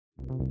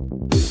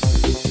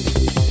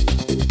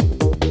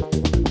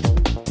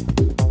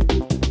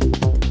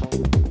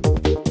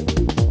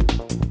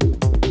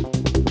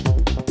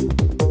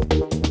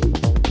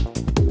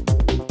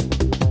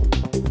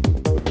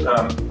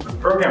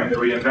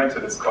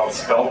invented is called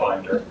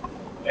SpellBinder.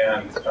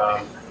 And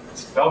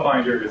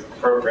SpellBinder is a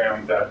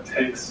program that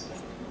takes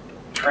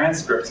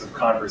transcripts of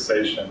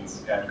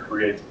conversations and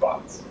creates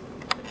bots.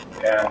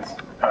 And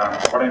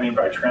what I mean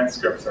by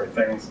transcripts are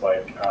things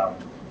like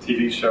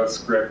TV show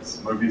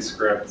scripts, movie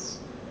scripts,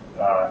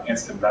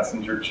 instant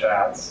messenger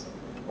chats,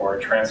 or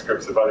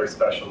transcripts of other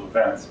special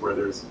events where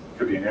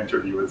could be an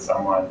interview with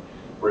someone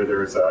where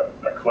there's a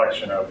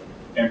collection of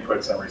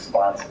inputs and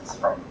responses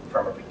from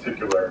a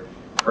particular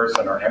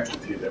person or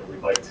entity that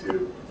we'd like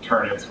to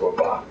turn into a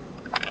bot.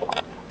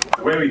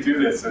 The way we do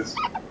this is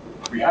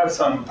we have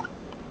some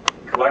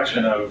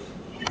collection of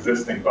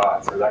existing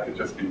bots, or that could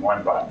just be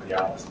one bot, the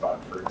Alice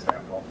bot, for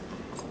example.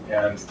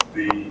 And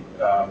the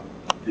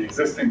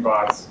existing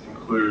bots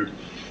include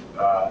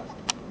a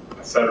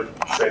set of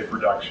safe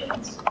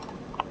reductions,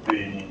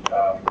 the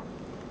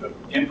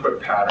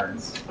input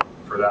patterns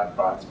for that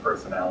bot's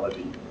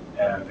personality,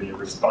 and the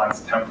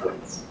response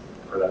templates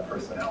for that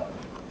personality.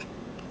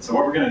 So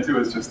what we're going to do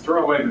is just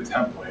throw away the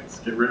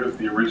templates, get rid of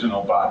the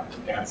original bot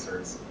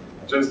answers,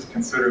 and just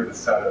consider the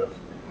set of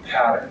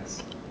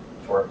patterns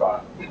for a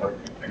bot. Or,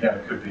 again,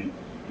 it could be,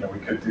 we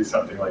could do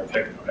something like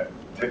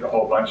take a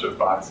whole bunch of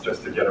bots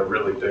just to get a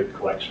really big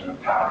collection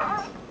of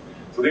patterns.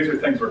 So these are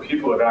things where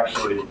people have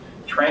actually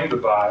trained the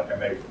bot,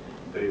 and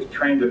they've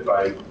trained it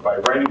by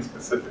writing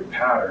specific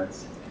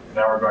patterns. And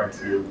now we're going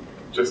to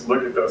just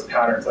look at those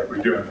patterns like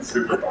we do in the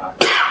Superbot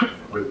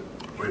with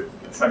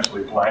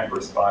essentially blank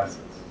responses.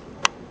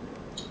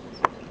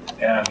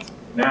 And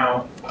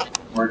now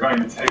we're going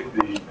to take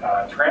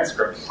the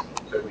transcripts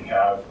that we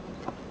have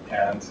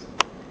and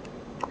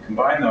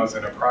combine those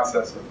in a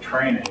process of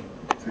training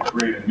to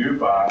create a new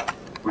bot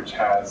which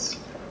has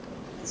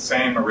the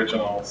same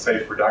original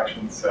safe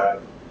reduction set,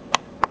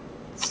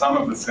 some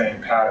of the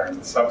same patterns,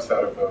 a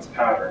subset of those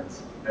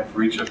patterns, and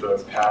for each of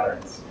those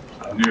patterns,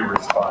 a new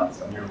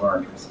response, a new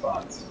learned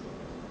response.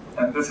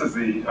 And this is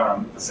the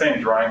same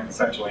drawing,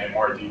 essentially in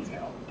more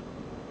detail.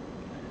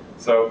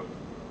 So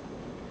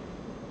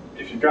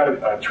if you've got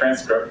a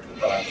transcript,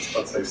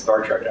 let's say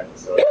Star Trek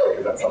episode,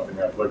 because that's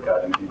something I've looked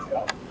at in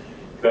detail,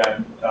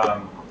 then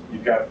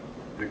you've got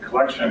the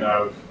collection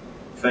of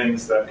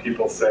things that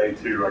people say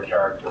to a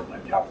character,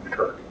 like Captain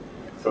Kirk.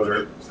 So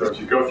if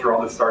you go through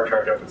all the Star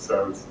Trek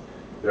episodes,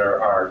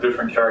 there are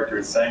different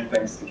characters saying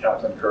things to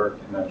Captain Kirk,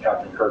 and then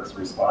Captain Kirk's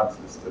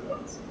responses to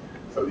those.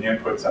 So the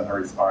inputs and the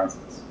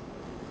responses.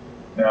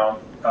 Now,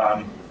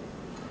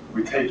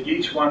 we take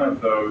each one of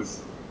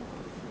those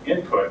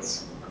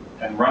inputs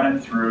and run it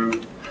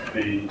through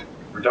the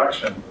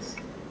reductions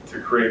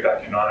to create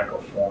that canonical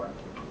form.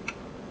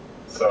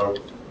 So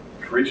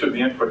for each of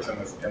the inputs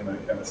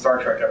in the Star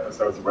Trek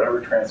episodes,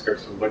 whatever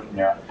transcripts we're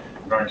looking at,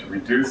 we're going to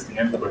reduce the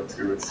input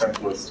to its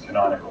simplest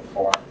canonical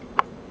form.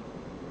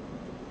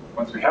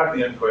 Once we have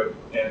the input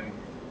in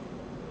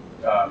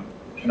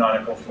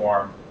canonical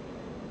form,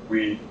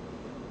 we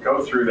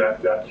go through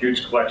that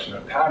huge collection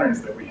of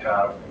patterns that we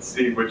have and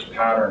see which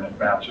pattern it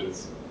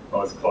matches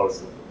most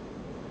closely.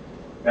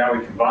 Now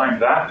we combine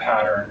that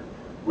pattern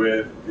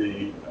with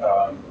the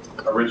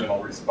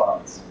original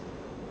response.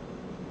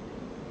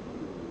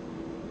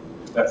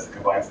 That's the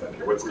combined step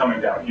here. What's coming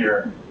down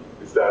here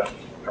is that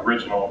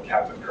original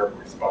Captain Kirk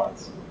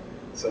response.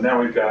 So now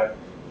we've got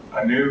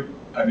a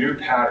new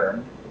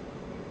pattern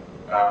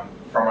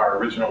from our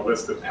original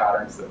list of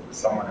patterns that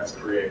someone has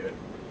created,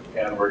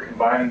 and we're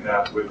combining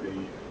that with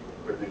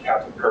the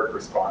Captain Kirk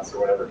response, or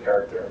whatever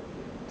character,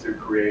 to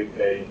create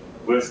a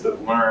list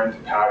of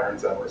learned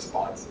patterns and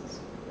responses.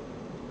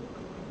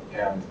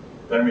 And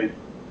then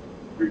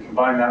we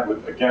combine that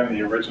with, again,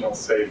 the original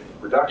safe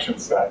reduction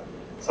set,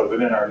 so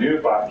that in our new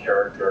bot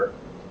character,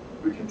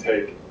 we can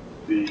take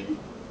the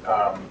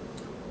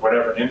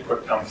whatever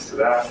input comes to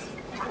that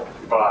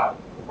bot,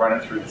 run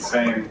it through the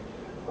same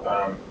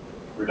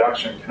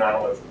reduction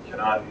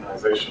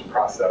canonization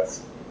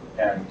process,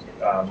 and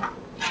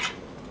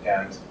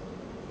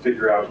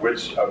figure out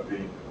which of the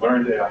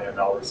learned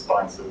AIML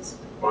responses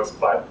most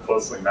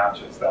closely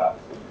matches that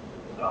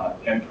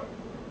input.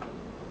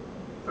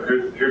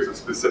 So here's a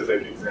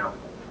specific example.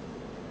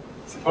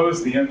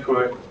 Suppose the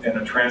input in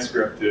a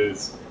transcript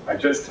is, I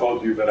just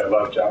told you that I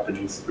love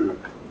Japanese food.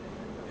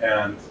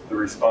 And the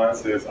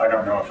response is, I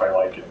don't know if I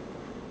like it.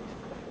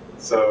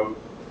 So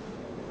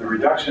the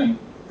reduction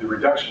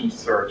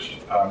search,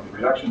 the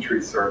reduction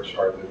tree search,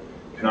 or the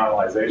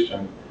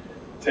canonization,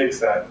 takes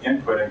that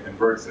input and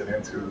converts it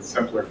into the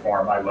simpler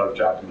form, I love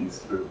Japanese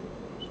food.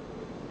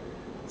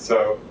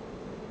 So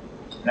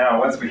now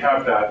once we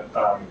have that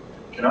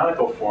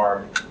canonical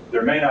form,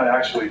 there may not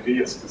actually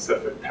be a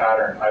specific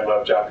pattern, I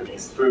love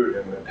Japanese food,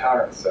 in the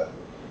pattern set.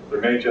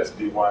 There may just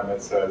be one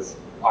that says,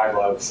 I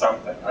love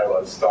something, I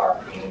love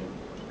star, meaning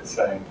it's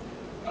saying,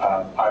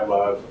 I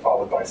love,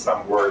 followed by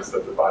some words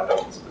that the bot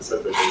doesn't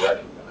specifically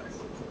recognize.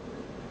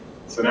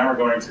 So now we're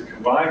going to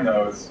combine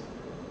those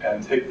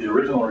and take the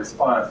original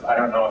response, I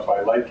don't know if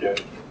I like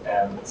it,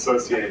 and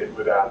associate it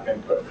with that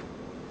input.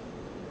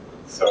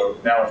 So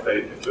now if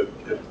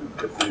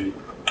the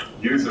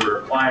user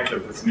or client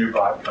of this new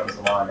bot comes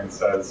along and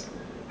says,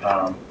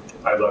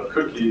 I love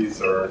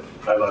cookies, or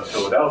I love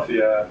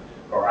Philadelphia,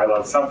 or I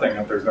love something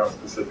that there's no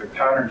specific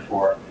pattern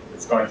for,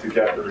 it's going to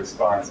get the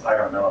response, I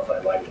don't know if I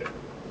like it.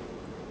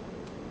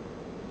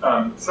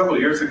 Several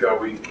years ago,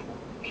 we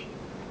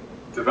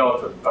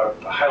developed a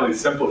highly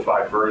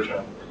simplified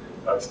version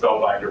of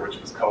SpellBinder, which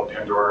was called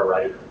Pandora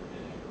Writer.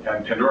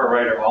 And Pandora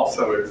Writer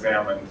also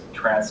examined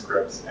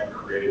transcripts and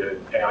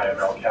created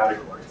AIML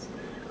categories.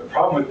 The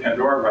problem with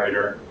Pandora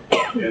Writer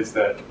is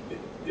that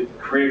it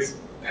creates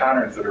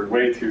patterns that are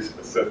way too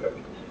specific.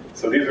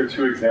 So these are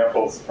two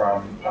examples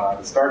from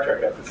the Star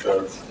Trek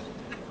episodes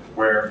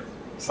where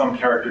some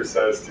character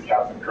says to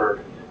Captain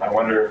Kirk, I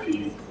wonder if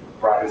he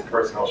brought his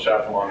personal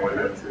chef along with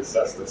him to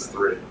Cestus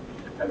 3.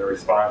 And the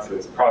response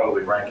is,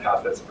 probably rank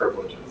half its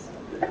privileges.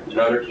 In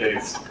another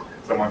case,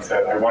 someone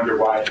said, I wonder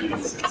why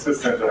he's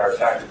insistent that our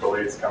tactical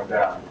aids come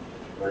down.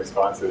 And the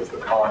response is, the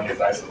colony is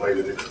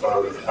isolated,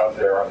 exposed, out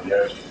there on the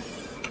edge.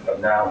 But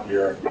now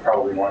here, he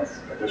probably wants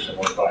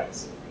additional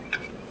advice.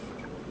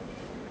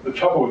 The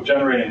trouble with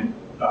generating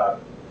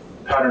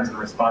patterns and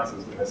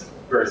responses in this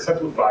very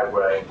simplified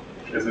way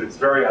is that it's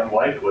very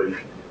unlikely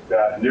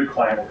that a new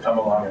client will come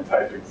along and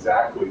type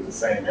exactly the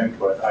same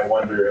input. I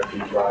wonder if he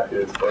brought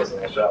his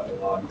personal chef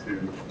along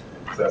to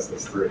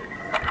Cestus 3.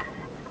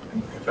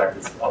 In fact,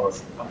 it's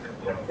almost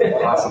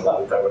impossible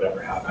that that would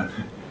ever happen.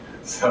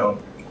 So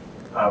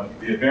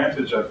the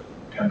advantage of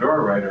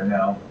Pandora Writer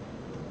now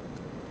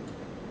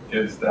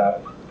is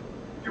that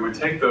it would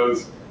take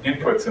those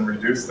inputs and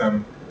reduce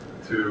them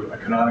to a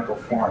canonical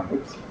form.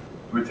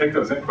 It would take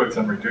those inputs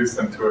and reduce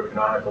them to a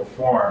canonical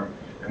form,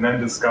 and then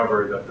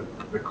discover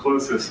that the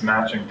closest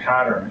matching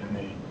pattern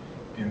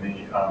in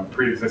the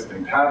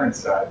pre-existing pattern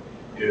set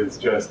is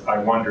just I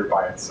wonder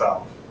by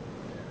itself.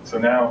 So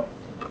now,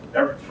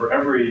 for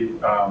every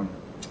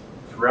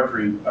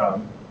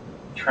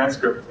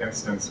transcript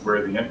instance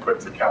where the input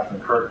to Captain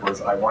Kirk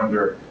was I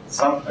wonder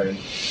something,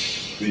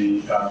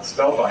 the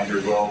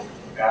SpellBinder will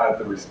add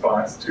the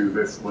response to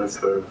this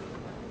list of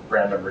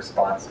random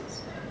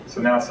responses.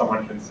 So now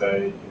someone can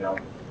say,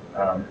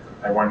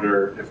 I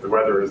wonder if the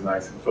weather is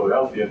nice in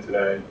Philadelphia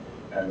today,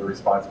 and the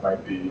response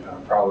might be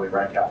probably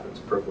rank half its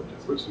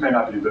privileges, which may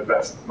not be the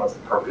best, most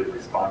appropriate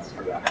response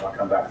for that. And I'll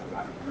come back to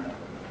that in a minute.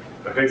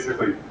 But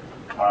basically,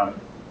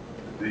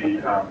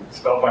 the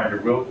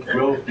SpellBinder will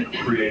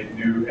create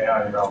new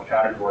AIML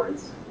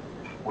categories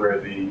where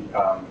the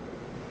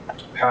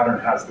pattern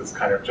has this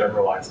kind of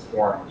generalized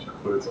form, which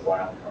includes a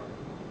wildcard.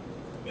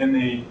 In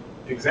the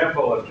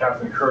example of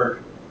Captain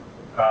Kirk,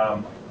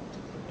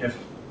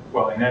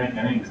 in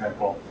any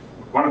example,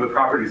 one of the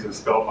properties of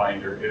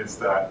SpellBinder is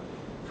that,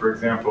 for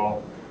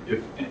example,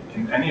 if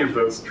in any of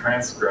those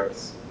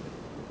transcripts,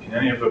 in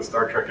any of those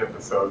Star Trek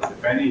episodes,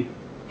 if any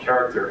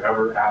character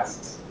ever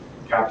asks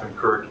Captain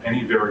Kirk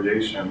any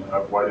variation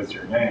of what is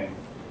your name,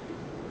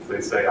 if they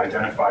say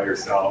identify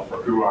yourself,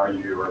 or who are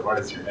you, or what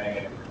is your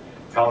name,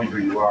 tell me who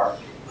you are,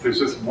 if there's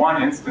just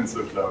one instance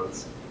of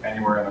those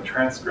anywhere in the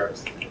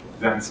transcripts,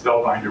 then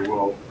SpellBinder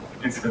will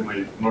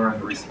instantly learn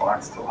the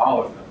response to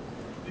all of them,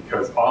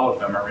 because all of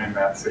them are in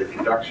that safe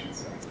reduction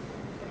set.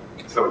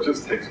 So it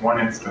just takes one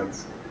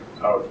instance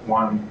of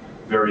one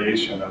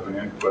variation of an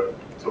input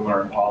to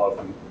learn all of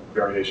the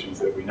variations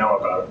that we know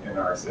about in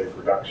our safe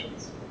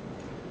reductions.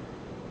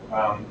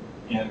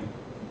 In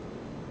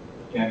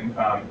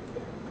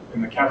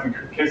the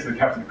case of the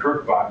Captain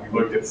Kirk bot, we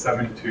looked at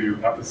 72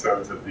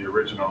 episodes of the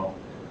original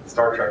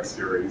Star Trek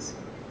series.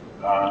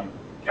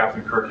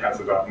 Captain Kirk has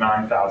about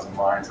 9,000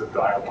 lines of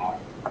dialogue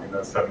in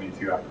those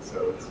 72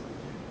 episodes.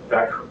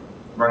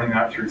 Running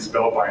that through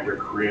SpellBinder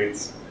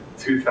creates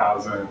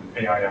 2,000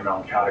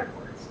 AIML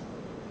categories.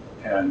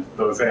 And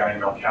those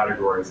AIML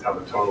categories have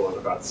a total of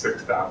about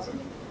 6,000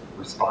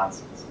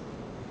 responses.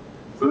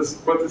 So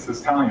what this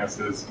is telling us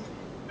is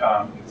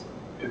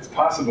it's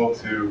possible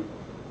to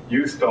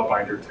use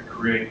SpellBinder to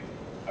create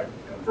a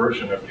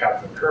version of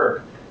Captain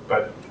Kirk,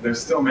 but there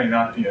still may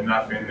not be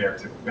enough in there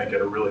to make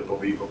it a really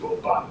believable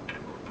bot,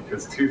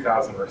 because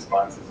 2,000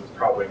 responses is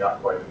probably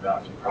not quite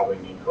enough. You probably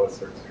need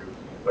closer to,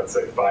 let's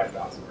say,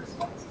 5,000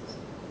 responses.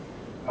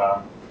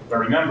 But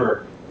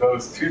remember,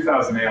 those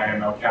 2,000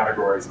 AIML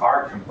categories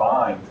are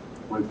combined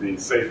with the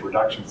safe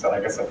reduction set.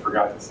 I guess I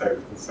forgot to say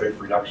that the safe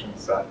reduction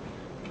set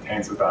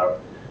contains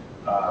about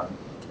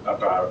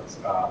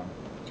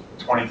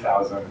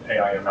 20,000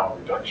 AIML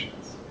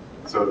reductions.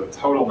 So the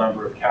total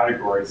number of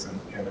categories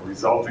in the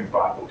resulting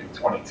bot will be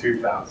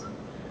 22,000,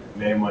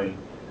 namely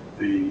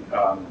the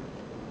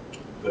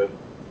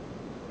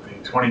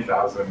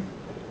 20,000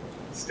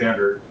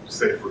 standard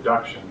safe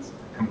reductions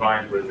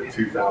combined with the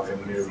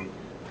 2,000 new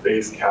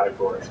base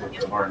categories, which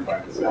are learned by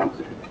design.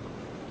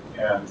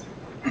 And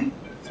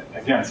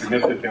again,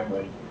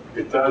 significantly,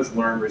 it does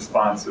learn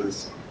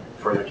responses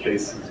for the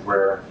cases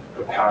where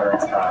the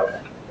patterns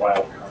have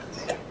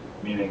wildcards,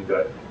 meaning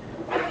that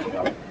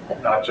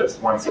not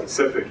just one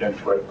specific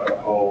input, but a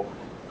whole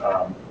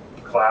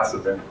class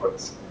of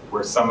inputs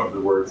where some of the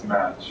words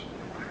match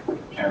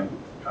can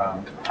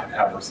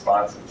have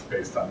responses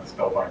based on the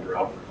SpellBinder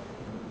algorithm.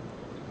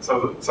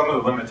 So some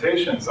of the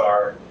limitations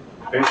are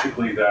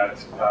basically that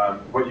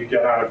what you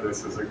get out of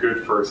this is a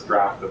good first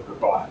draft of the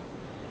bot,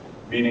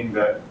 meaning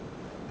that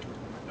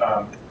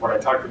what I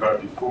talked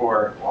about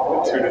before,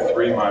 the 2 to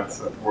 3 months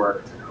of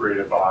work to create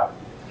a bot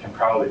can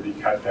probably be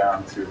cut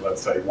down to,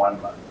 let's say,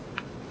 1 month.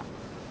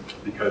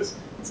 Because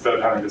instead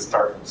of having to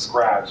start from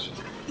scratch,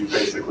 you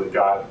basically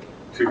got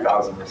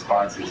 2,000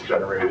 responses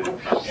generated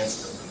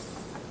instantly.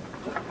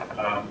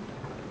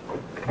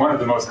 One of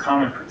the most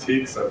common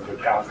critiques of the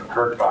Captain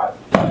Kirk bot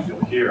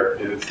you'll hear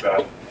is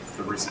that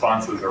the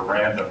responses are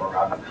random or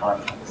out of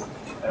context.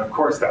 And of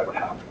course that would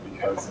happen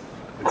because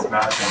it's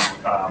matching,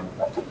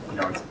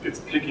 it's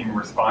picking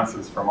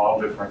responses from all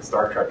different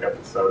Star Trek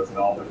episodes and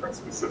all different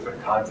specific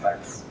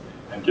contexts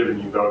and giving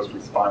you those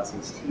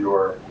responses to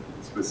your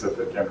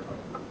specific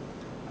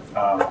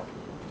input.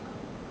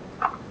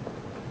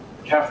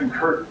 Captain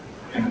Kirk,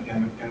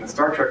 in the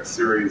Star Trek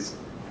series,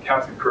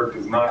 Captain Kirk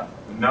does not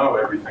know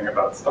everything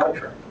about Star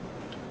Trek.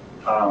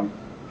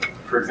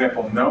 For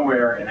example,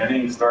 nowhere in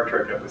any Star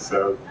Trek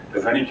episode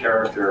does any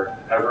character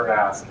ever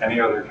ask any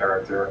other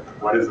character,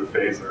 what is a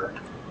phaser?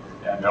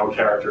 And no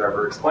character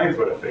ever explains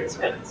what a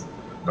phaser is.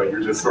 But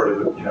you're just sort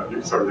of,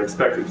 you're sort of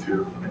expected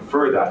to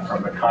infer that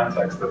from the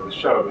context of the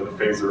show that a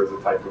phaser is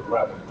a type of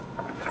weapon.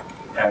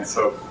 And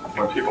so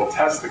when people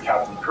test the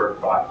Captain Kirk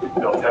bot,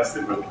 they'll test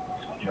it with,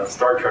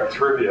 Star Trek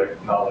trivia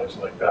knowledge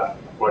like that.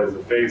 What is a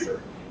phaser?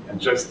 And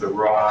just the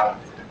raw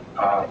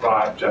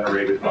bot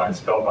generated by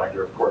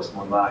SpellBinder, of course,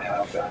 will not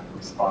have that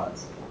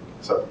response.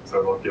 So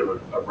it'll give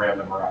a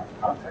random or out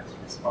of context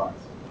response.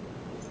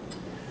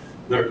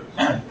 The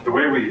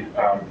way we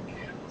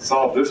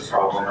solve this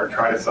problem, or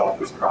try to solve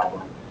this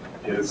problem,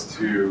 is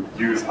to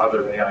use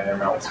other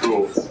AIML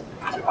tools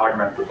to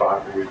augment the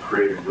bot that we've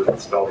created with the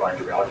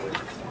SpellBinder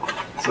algorithm.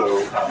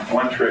 So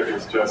one trick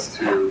is just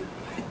to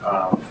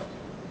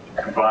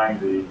combine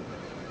the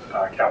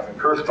Captain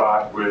Kirk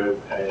bot with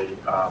a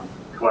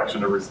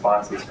collection of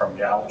responses from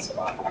the Alice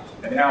bot.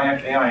 And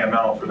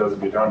AIML, for those of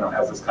you who don't know,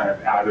 has this kind of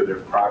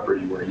additive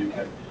property where you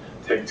can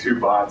take two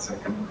bots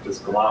and can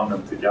just glom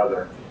them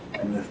together.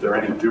 And if there are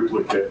any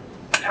duplicate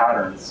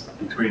patterns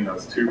between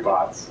those two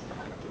bots,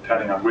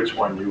 depending on which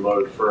one you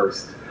load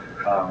first,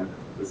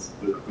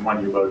 the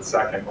one you load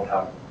second will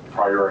have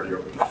priority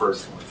over the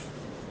first one.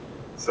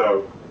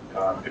 So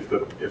if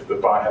the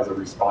bot has a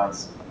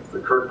response, if the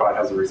Kirk bot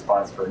has a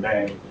response for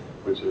name,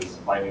 which is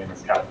my name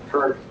is Captain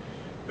Kirk,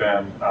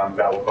 then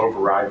that will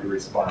override the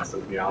response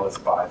of the Alice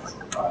bot's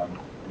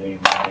name.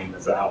 My name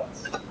is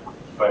Alice.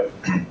 But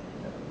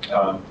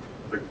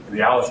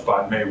the Alice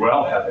bot may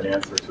well have an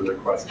answer to the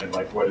question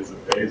like, what is a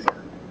phaser,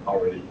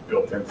 already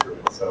built into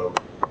it. So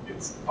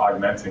it's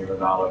augmenting the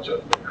knowledge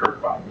of the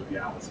Kirk bot with the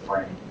Alice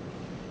brain.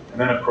 And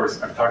then, of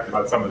course, I've talked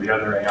about some of the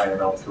other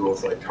AIML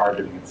tools like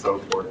targeting and so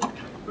forth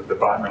that the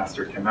bot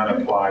master can then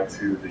apply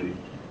to the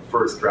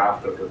first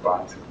draft of the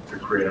bot to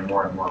create a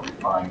more and more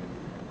refined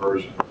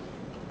version.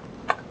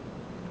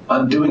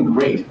 I'm doing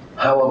great.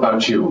 How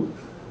about you?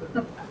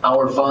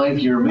 Our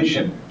 5-year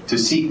mission, to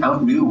seek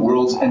out new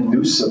worlds and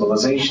new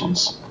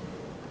civilizations,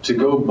 to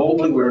go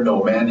boldly where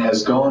no man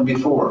has gone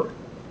before.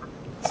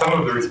 Some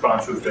of the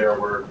responses there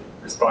were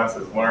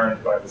responses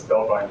learned by the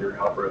SpellBinder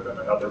algorithm,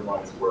 and other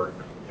ones were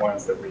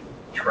ones that we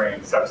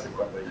trained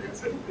subsequently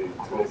using the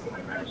tools that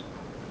I mentioned.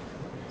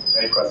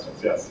 Any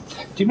questions? Yes?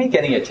 Do you make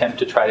any attempt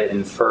to try to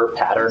infer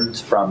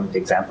patterns from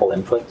example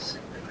inputs?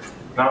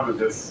 Not with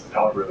this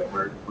algorithm.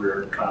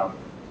 We're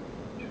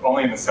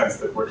only in the sense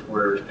that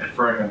we're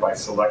inferring them by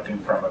selecting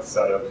from a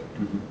set of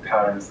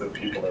patterns that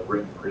people have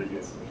written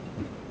previously.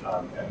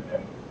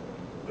 And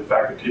the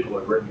fact that people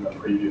have written them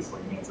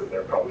previously means that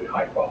they're probably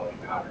high-quality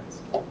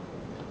patterns.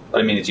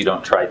 What I mean is you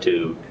don't try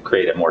to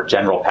create a more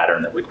general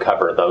pattern that would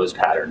cover those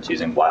patterns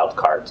using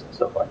wildcards and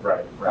so forth.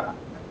 Right.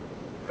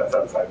 That's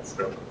outside the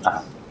scope.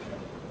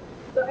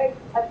 So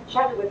I've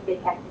chatted with the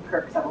Captain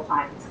Kirk several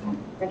times.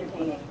 It's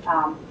entertaining.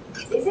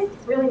 Is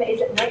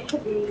it meant to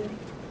be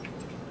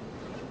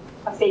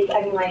a fake?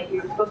 I mean, like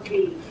you're supposed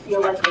to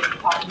feel like you're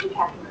talking to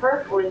Captain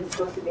Kirk, or is it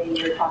supposed to be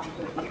you're talking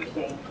to an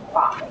interesting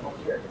bot that will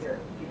your future?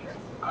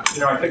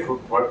 I think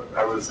what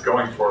I was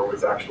going for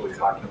was actually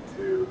talking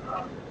to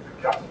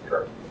Captain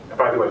Kirk. And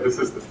by the way, this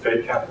is the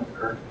fake Captain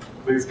Kirk.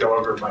 Please go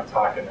over my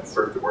talk and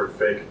insert the word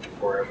fake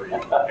before every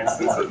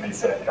instance of me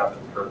saying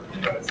Captain Kirk,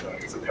 because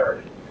it's a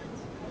parody.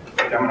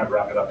 I'm going to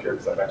wrap it up here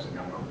because I've actually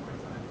gone over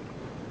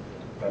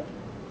my time.